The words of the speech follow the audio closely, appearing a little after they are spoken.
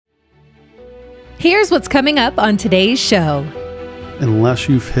Here's what's coming up on today's show. Unless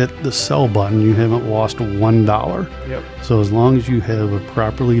you've hit the sell button, you haven't lost $1. Yep. So as long as you have a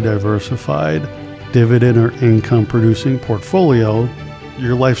properly diversified dividend or income producing portfolio,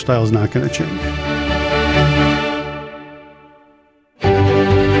 your lifestyle is not going to change.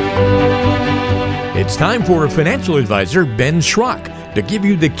 It's time for financial advisor Ben Schrock to give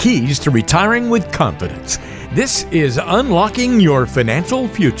you the keys to retiring with confidence. This is Unlocking Your Financial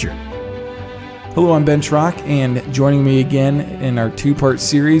Future. Hello, I'm Ben Schrock, and joining me again in our two-part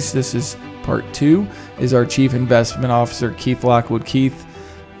series, this is part 2, is our Chief Investment Officer, Keith Lockwood. Keith,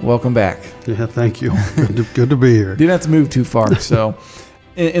 welcome back. Yeah, thank you. Good to be here. Didn't have to move too far. So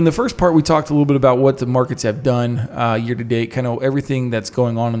in the first part, we talked a little bit about what the markets have done year to date, kind of everything that's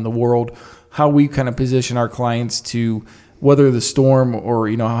going on in the world, how we kind of position our clients to weather the storm, or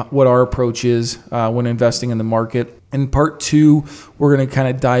what our approach is when investing in the market. In part 2, we're going to kind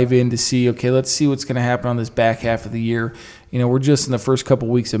of dive in to see, okay, let's see what's going to happen on this back half of the year. We're just in the first couple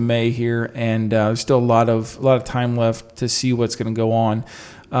weeks of May here, and there's still a lot of time left to see what's going to go on.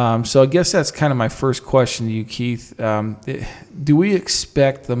 So I guess that's kind of my first question to you, Keith. Do we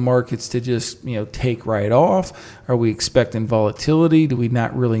expect the markets to just take right off? Are we expecting volatility? Do we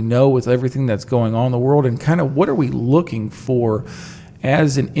not really know with everything that's going on in the world? And kind of what are we looking for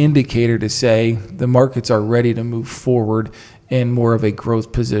as an indicator to say the markets are ready to move forward in more of a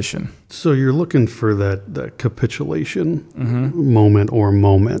growth position? So you're looking for that capitulation moment or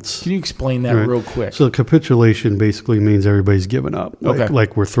moments. Can you explain that real quick? So capitulation basically means everybody's given up.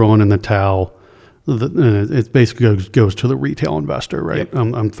 Like we're throwing in the towel. It basically goes to the retail investor, right? Yep.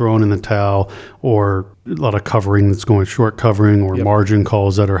 I'm throwing in the towel, or a lot of covering that's going short covering, or margin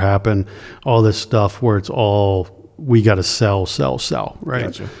calls that are happening. All this stuff where it's all, we got to sell, right?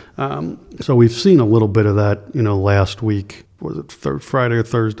 Gotcha. So we've seen a little bit of that, last week. Was it Friday or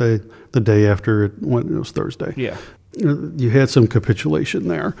Thursday? The day after it was Thursday. Yeah. You had some capitulation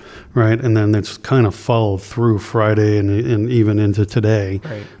there, right? And then it's kind of followed through Friday and even into today.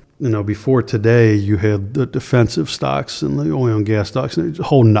 Right. Before today, you had the defensive stocks and the oil and gas stocks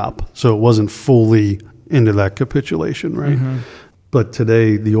holding up. So it wasn't fully into that capitulation, right? Mm-hmm. But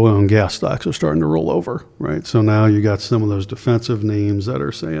today, the oil and gas stocks are starting to roll over, right? So now you got some of those defensive names that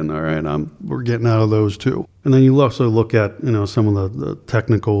are saying, all right, we're getting out of those too. And then you also look at, some of the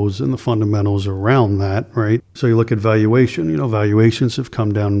technicals and the fundamentals around that, right? So you look at valuation. Valuations have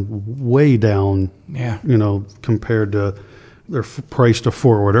come down, way down, compared to their price to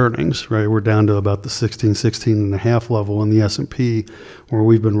forward earnings, right? We're down to about the 16 and a half level in the S&P, where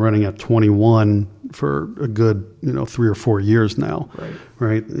we've been running at 21 for a good, 3 or 4 years now,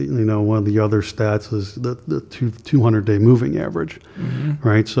 right? One of the other stats is the 200-day moving average,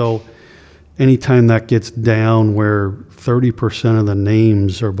 right? So anytime that gets down where 30% of the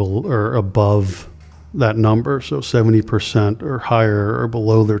names are above that number, so 70% or higher are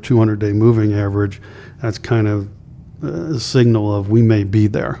below their 200-day moving average, that's kind of a signal of we may be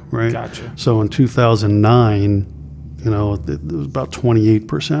there, right? Gotcha. So in 2009, it was about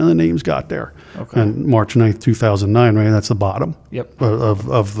 28% of the names got there. Okay. And March 9th, 2009, right? That's the bottom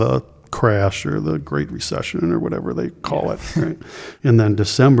of the crash or the Great Recession or whatever they call it, right? And then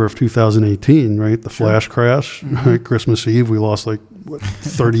December of 2018, right? The flash crash, right? Christmas Eve, we lost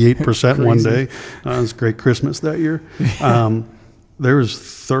 38% one day. It was a great Christmas that year. There was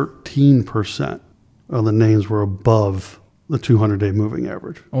 13% of the names were above the 200-day moving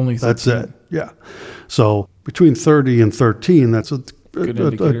average. Only 13. That's it. Yeah. So between 30 and 13, that's a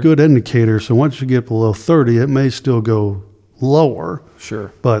good indicator. So once you get below 30, it may still go lower.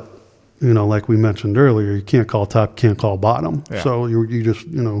 Sure. But, like we mentioned earlier, you can't call top, can't call bottom. Yeah. So you just,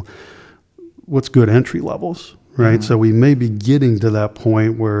 what's good entry levels, right? So we may be getting to that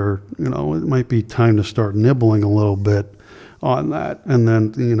point where, it might be time to start nibbling a little bit on that. And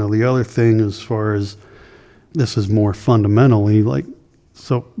then, the other thing, as far as this is more fundamentally,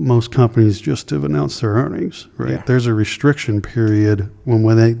 so most companies just have announced their earnings, right? Yeah. There's a restriction period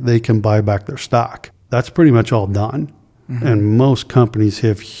when they can buy back their stock. That's pretty much all done. And most companies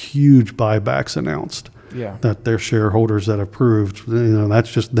have huge buybacks announced that their shareholders that approved,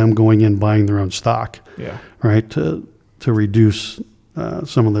 that's just them going in buying their own stock, right? To reduce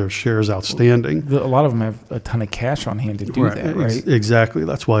some of their shares outstanding. A lot of them have a ton of cash on hand to do that, right? Exactly.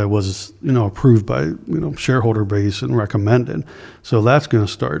 That's why it was, approved by, shareholder base and recommended. So that's going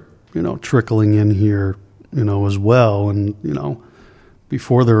to start, trickling in here, as well. And,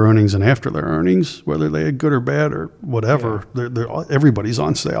 before their earnings and after their earnings, whether they had good or bad or whatever, they're everybody's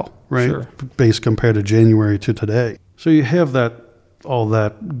on sale, right? Sure. Based compared to January to today. So you have all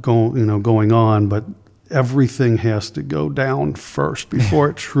that going on, but everything has to go down first before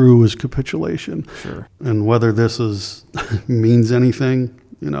it true is capitulation. Sure. And whether this is means anything,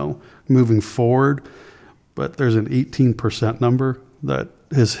 moving forward, but there's an 18% number that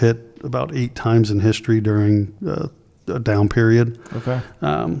has hit about 8 times in history during a down period. Okay.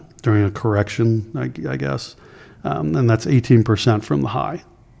 During a correction, I guess. And that's 18% from the high.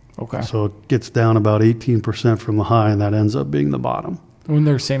 Okay. So it gets down about 18% from the high, and that ends up being the bottom. When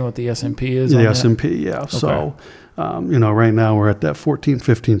they're saying what the S&P is? The S&P, yeah. Okay. So, right now we're at that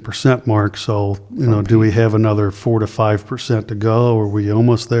 15% mark. So, do we have another 4 to 5% to go? Are we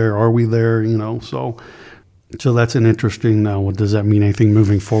almost there? Are we there? So that's an interesting, now, does that mean anything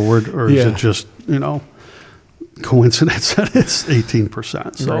moving forward? Or is it just, coincidence that it's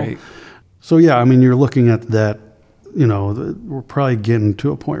 18%? So, right. So, yeah, you're looking at that. We're probably getting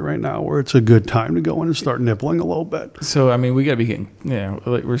to a point right now where it's a good time to go in and start nibbling a little bit. So, we got to be getting,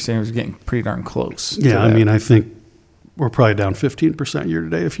 like we're saying, we're getting pretty darn close. Yeah, I think we're probably down 15% year to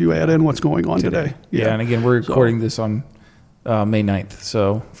date if you add in what's going on today. Yeah, and again, we're recording this on May 9th.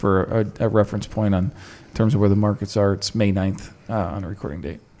 So, for a reference point in terms of where the markets are, it's May 9th on a recording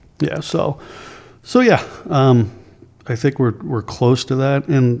date. Yeah, so yeah, I think we're close to that.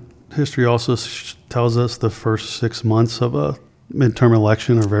 And history also tells us the first 6 months of a midterm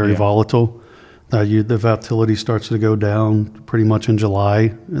election are very volatile. The volatility starts to go down pretty much in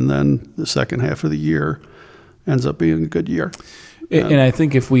July, and then the second half of the year ends up being a good year. And I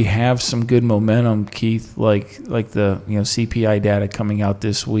think if we have some good momentum, Keith, like the CPI data coming out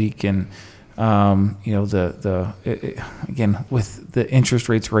this week, and again with the interest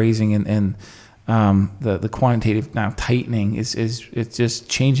rates raising and the quantitative now tightening is it's just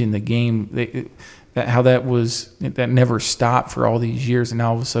changing the game. That never stopped for all these years, and now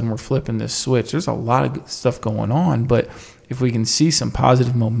all of a sudden we're flipping this switch. There's a lot of good stuff going on, but if we can see some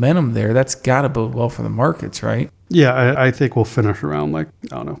positive momentum there, that's got to bode well for the markets, right? Yeah, I think we'll finish around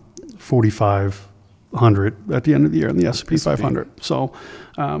 4,500 at the end of the year in the S&P 500. So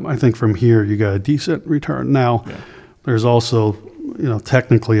I think from here you got a decent return. Now, there's also,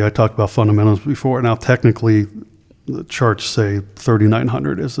 technically, I talked about fundamentals before. Now, technically, the charts say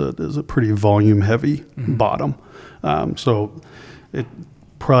 3,900 is a pretty volume heavy bottom. So it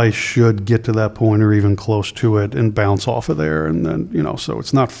probably should get to that point or even close to it and bounce off of there. And then, so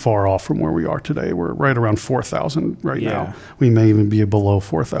it's not far off from where we are today. We're right around 4,000 right now. We may even be below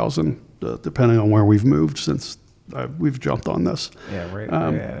 4,000, depending on where we've moved since we've jumped on this. Yeah, right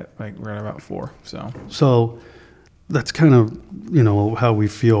at right about 4. So that's kind of, how we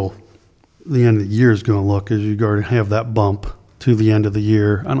feel the end of the year is going to look, as you're going to have that bump to the end of the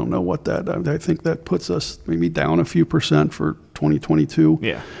year. I don't know what I think that puts us maybe down a few percent for 2022.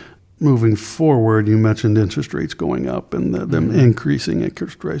 Yeah. Moving forward, you mentioned interest rates going up and them increasing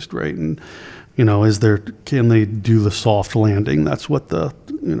interest rate. And, can they do the soft landing? That's what the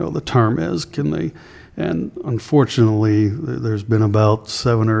term is. Can they? And unfortunately, there's been about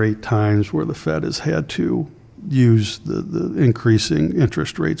 7 or 8 times where the Fed has had to use the increasing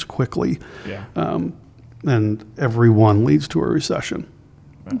interest rates quickly. Yeah. And every one leads to a recession.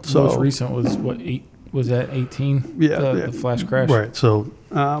 So most recent was what, 8? Was that 18? Yeah, the flash crash. Right. So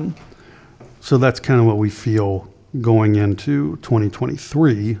that's kind of what we feel going into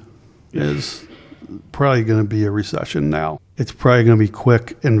 2023 is probably going to be a recession. Now, it's probably going to be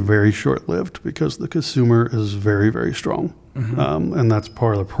quick and very short-lived because the consumer is very, very strong. And that's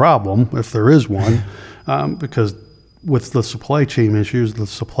part of the problem, if there is one, because with the supply chain issues, the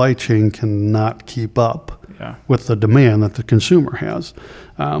supply chain cannot keep up with the demand that the consumer has.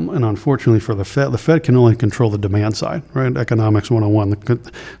 And unfortunately for the Fed can only control the demand side, right? Economics 101.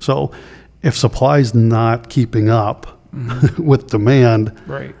 So if supply's not keeping up with demand,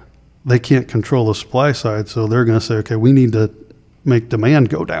 right, they can't control the supply side. So they're going to say, okay, we need to make demand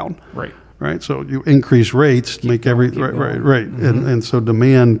go down. Right. So you increase rates, right. And so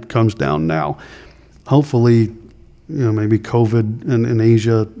demand comes down now. Hopefully, maybe COVID in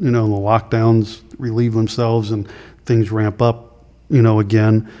Asia, the lockdowns relieve themselves and things ramp up,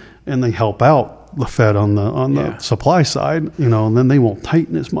 again, and they help out the Fed on the supply side, and then they won't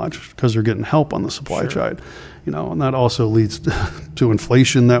tighten as much because they're getting help on the supply side, and that also leads to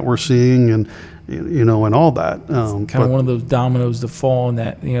inflation that we're seeing and all that. Kind of one of those dominoes to fall in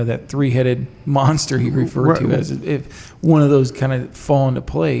that, that 3-headed monster he referred to as if one of those kind of fall into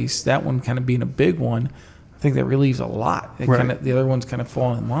place, that one kind of being a big one. I think that relieves a lot. The other ones kind of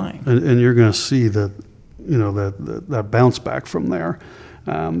fall in line. And you're going to see that bounce back from there.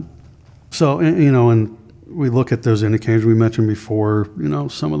 And we look at those indicators we mentioned before,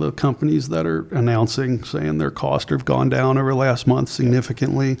 some of the companies that are announcing, saying their costs have gone down over last month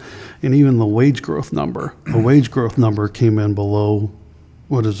significantly, and even the wage growth number. The wage growth number came in below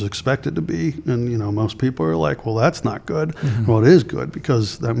what is expected to be, and most people are like, well, that's not good. Mm-hmm. Well, it is good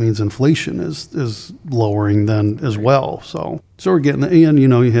because that means inflation is lowering then as well. So we're getting, and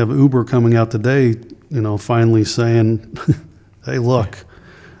you have Uber coming out today, finally saying, hey, look,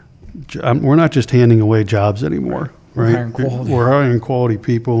 we're not just handing away jobs anymore, right? We're hiring quality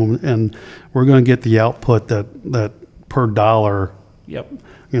people, and we're going to get the output that per dollar. Yep.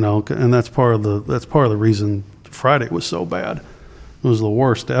 And that's part of the reason Friday was so bad. It was the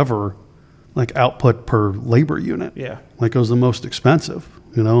worst ever, like output per labor unit. Yeah. Like it was the most expensive,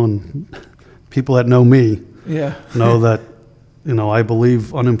 and people that know me know that, I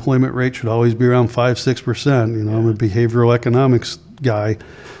believe unemployment rate should always be around 5-6%. I'm a behavioral economics guy.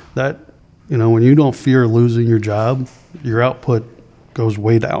 That, when you don't fear losing your job, your output goes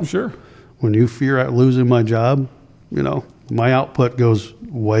way down. Sure. When you fear losing my job, my output goes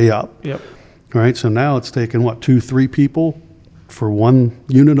way up. Yep. All right. So now it's taken 2-3 people for one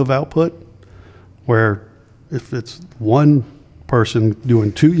unit of output, where if it's one person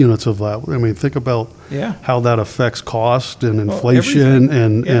doing 2 units of output, think about how that affects cost and inflation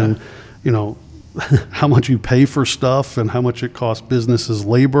and how much you pay for stuff and how much it costs businesses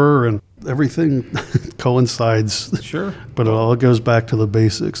labor, and everything coincides. Sure. But it all goes back to the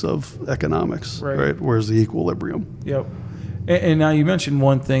basics of economics, right? Where's the equilibrium? Yep. And now you mentioned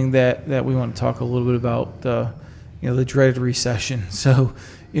one thing that we want to talk a little bit about, the dreaded recession. So,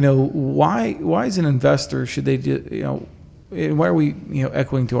 why as an investor should they do, and why are we,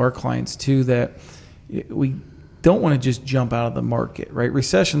 echoing to our clients too that we don't want to just jump out of the market, right?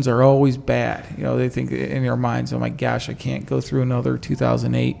 Recessions are always bad. They think in their minds, oh my gosh, I can't go through another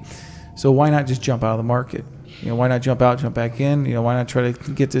 2008. So why not just jump out of the market? Why not jump out, jump back in? Why not try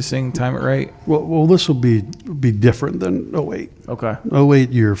to get this thing, time it right? Well, this will be different than 08. Okay.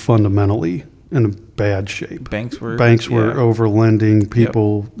 08, you're fundamentally in a bad shape. Banks were over lending.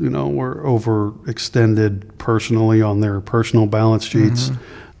 People, were overextended personally on their personal balance sheets. Mm-hmm.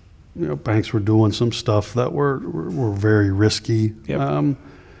 Banks were doing some stuff that were very risky, and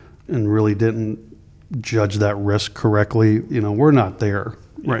really didn't judge that risk correctly. We're not there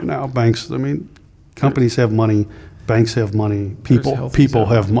right now. Banks, companies have money, banks have money, people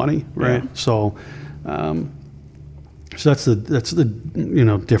have money, right? Yeah. So that's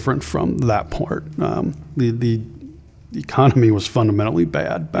the different from that part. The economy was fundamentally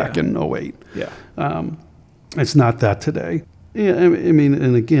bad back in 08. Yeah. It's not that today. Yeah,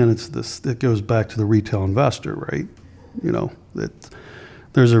 and again, it goes back to the retail investor, right?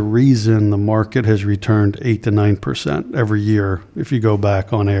 There's a reason the market has returned 8 to 9% every year if you go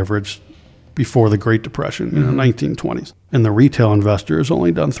back on average before the Great Depression, 1920s, and the retail investor has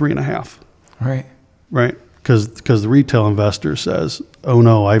only done 3.5. Right. Because the retail investor says, "Oh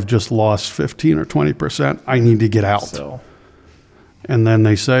no, I've just lost 15 or 20%. I need to get out." And then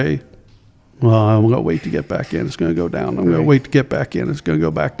they say, "Well, I'm going to wait to get back in. It's going to go down. I'm going to wait to get back in. It's going to go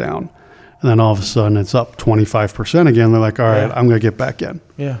back down." And then all of a sudden it's up 25% again. They're like, "All right, I'm going to get back in."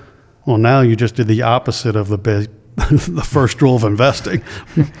 Yeah. Well, now you just did the opposite of the first rule of investing: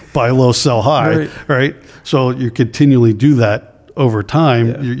 buy low, sell high. Right. So you continually do that over time.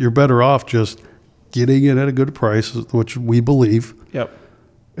 Yeah. You're better off just getting it at a good price, which we believe. Yep.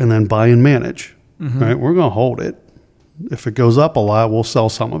 And then buy and manage. Mm-hmm. Right. We're going to hold it. If it goes up a lot, we'll sell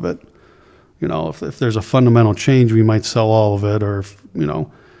some of it. If there's a fundamental change, we might sell all of it. Or if,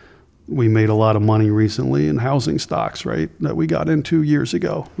 we made a lot of money recently in housing stocks, right, that we got into years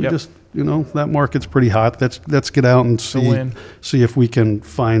ago. We just, that market's pretty hot. Let's get out and see if we can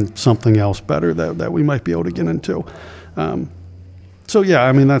find something else better that we might be able to get into.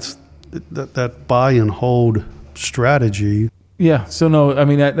 That's that buy and hold strategy. Yeah. So no,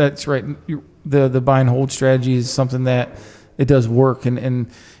 that's right. The buy and hold strategy is something that it does work.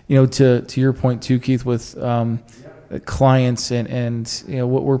 And to your point too, Keith, with clients and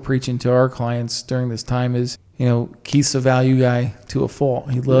what we're preaching to our clients during this time is, Keith's a value guy to a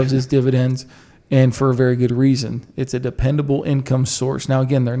fault. He loves his dividends, and for a very good reason. It's a dependable income source. Now,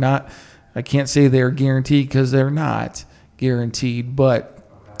 again, I can't say they're guaranteed because they're not guaranteed, but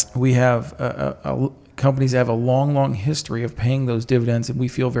we have companies that have a long history of paying those dividends, and we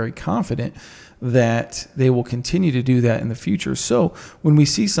feel very confident that they will continue to do that in the future. So when we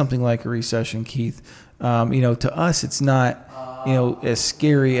see something like a recession, Keith, to us, it's not, as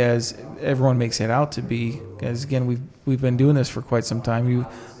scary as everyone makes it out to be. As again, we've been doing this for quite some time. You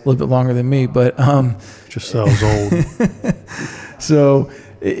a little bit longer than me, but just sounds old. So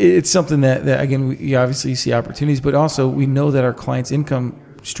it's something that again, we obviously see opportunities, but also we know that our clients' income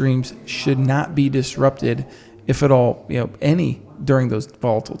streams should not be disrupted, if at all, any during those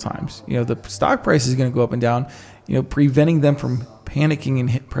volatile times. The stock price is going to go up and down. Preventing them from panicking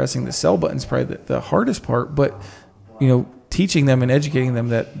and pressing the sell button is probably the hardest part. But teaching them and educating them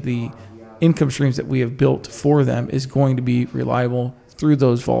that the income streams that we have built for them is going to be reliable through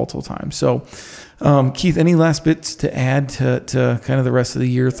those volatile times. So, Keith, any last bits to add to kind of the rest of the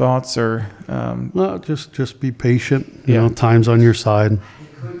year thoughts, or? Well, just be patient. Time's on your side.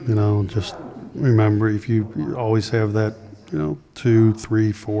 Just remember, if you always have that, 2,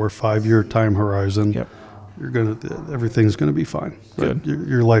 3, 4, 5 year time horizon. Yep. Everything's gonna be fine. Good.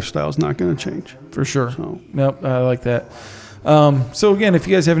 Your lifestyle's not gonna change for sure. So. Nope, I like that. So again, if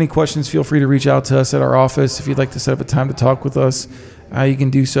you guys have any questions, feel free to reach out to us at our office. If you'd like to set up a time to talk with us, you can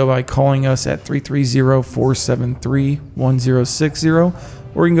do so by calling us at 330-473-1060,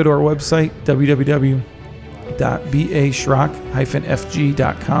 or you can go to our website,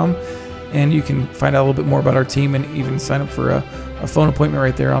 www.baschrock-fg.com, and you can find out a little bit more about our team and even sign up for a phone appointment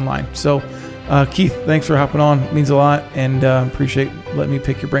right there online. So, Keith, thanks for hopping on. It means a lot, and appreciate letting me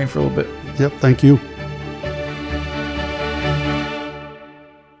pick your brain for a little bit. Yep, thank you.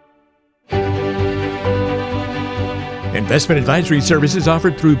 Investment advisory services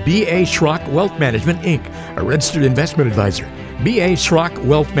offered through B.A. Schrock Wealth Management, Inc., a registered investment advisor. B.A. Schrock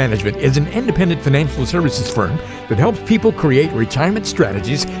Wealth Management is an independent financial services firm that helps people create retirement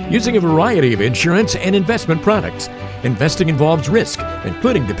strategies using a variety of insurance and investment products. Investing involves risk,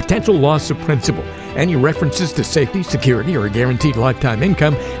 including the potential loss of principal. Any references to safety, security, or guaranteed lifetime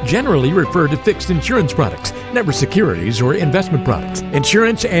income generally refer to fixed insurance products, never securities or investment products.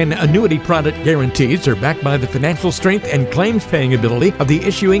 Insurance and annuity product guarantees are backed by the financial strength and claims-paying ability of the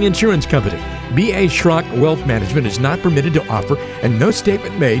issuing insurance company. B.A. Schrock Wealth Management is not permitted to offer, and no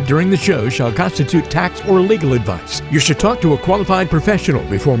statement made during the show shall constitute tax or legal advice. You should talk to a qualified professional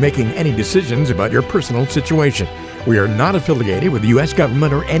before making any decisions about your personal situation. We are not affiliated with the U.S.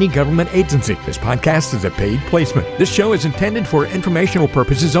 government or any government agency. This podcast is a paid placement. This show is intended for informational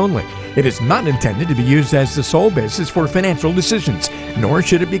purposes only. It is not intended to be used as the sole basis for financial decisions, nor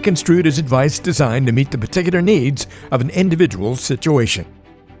should it be construed as advice designed to meet the particular needs of an individual's situation.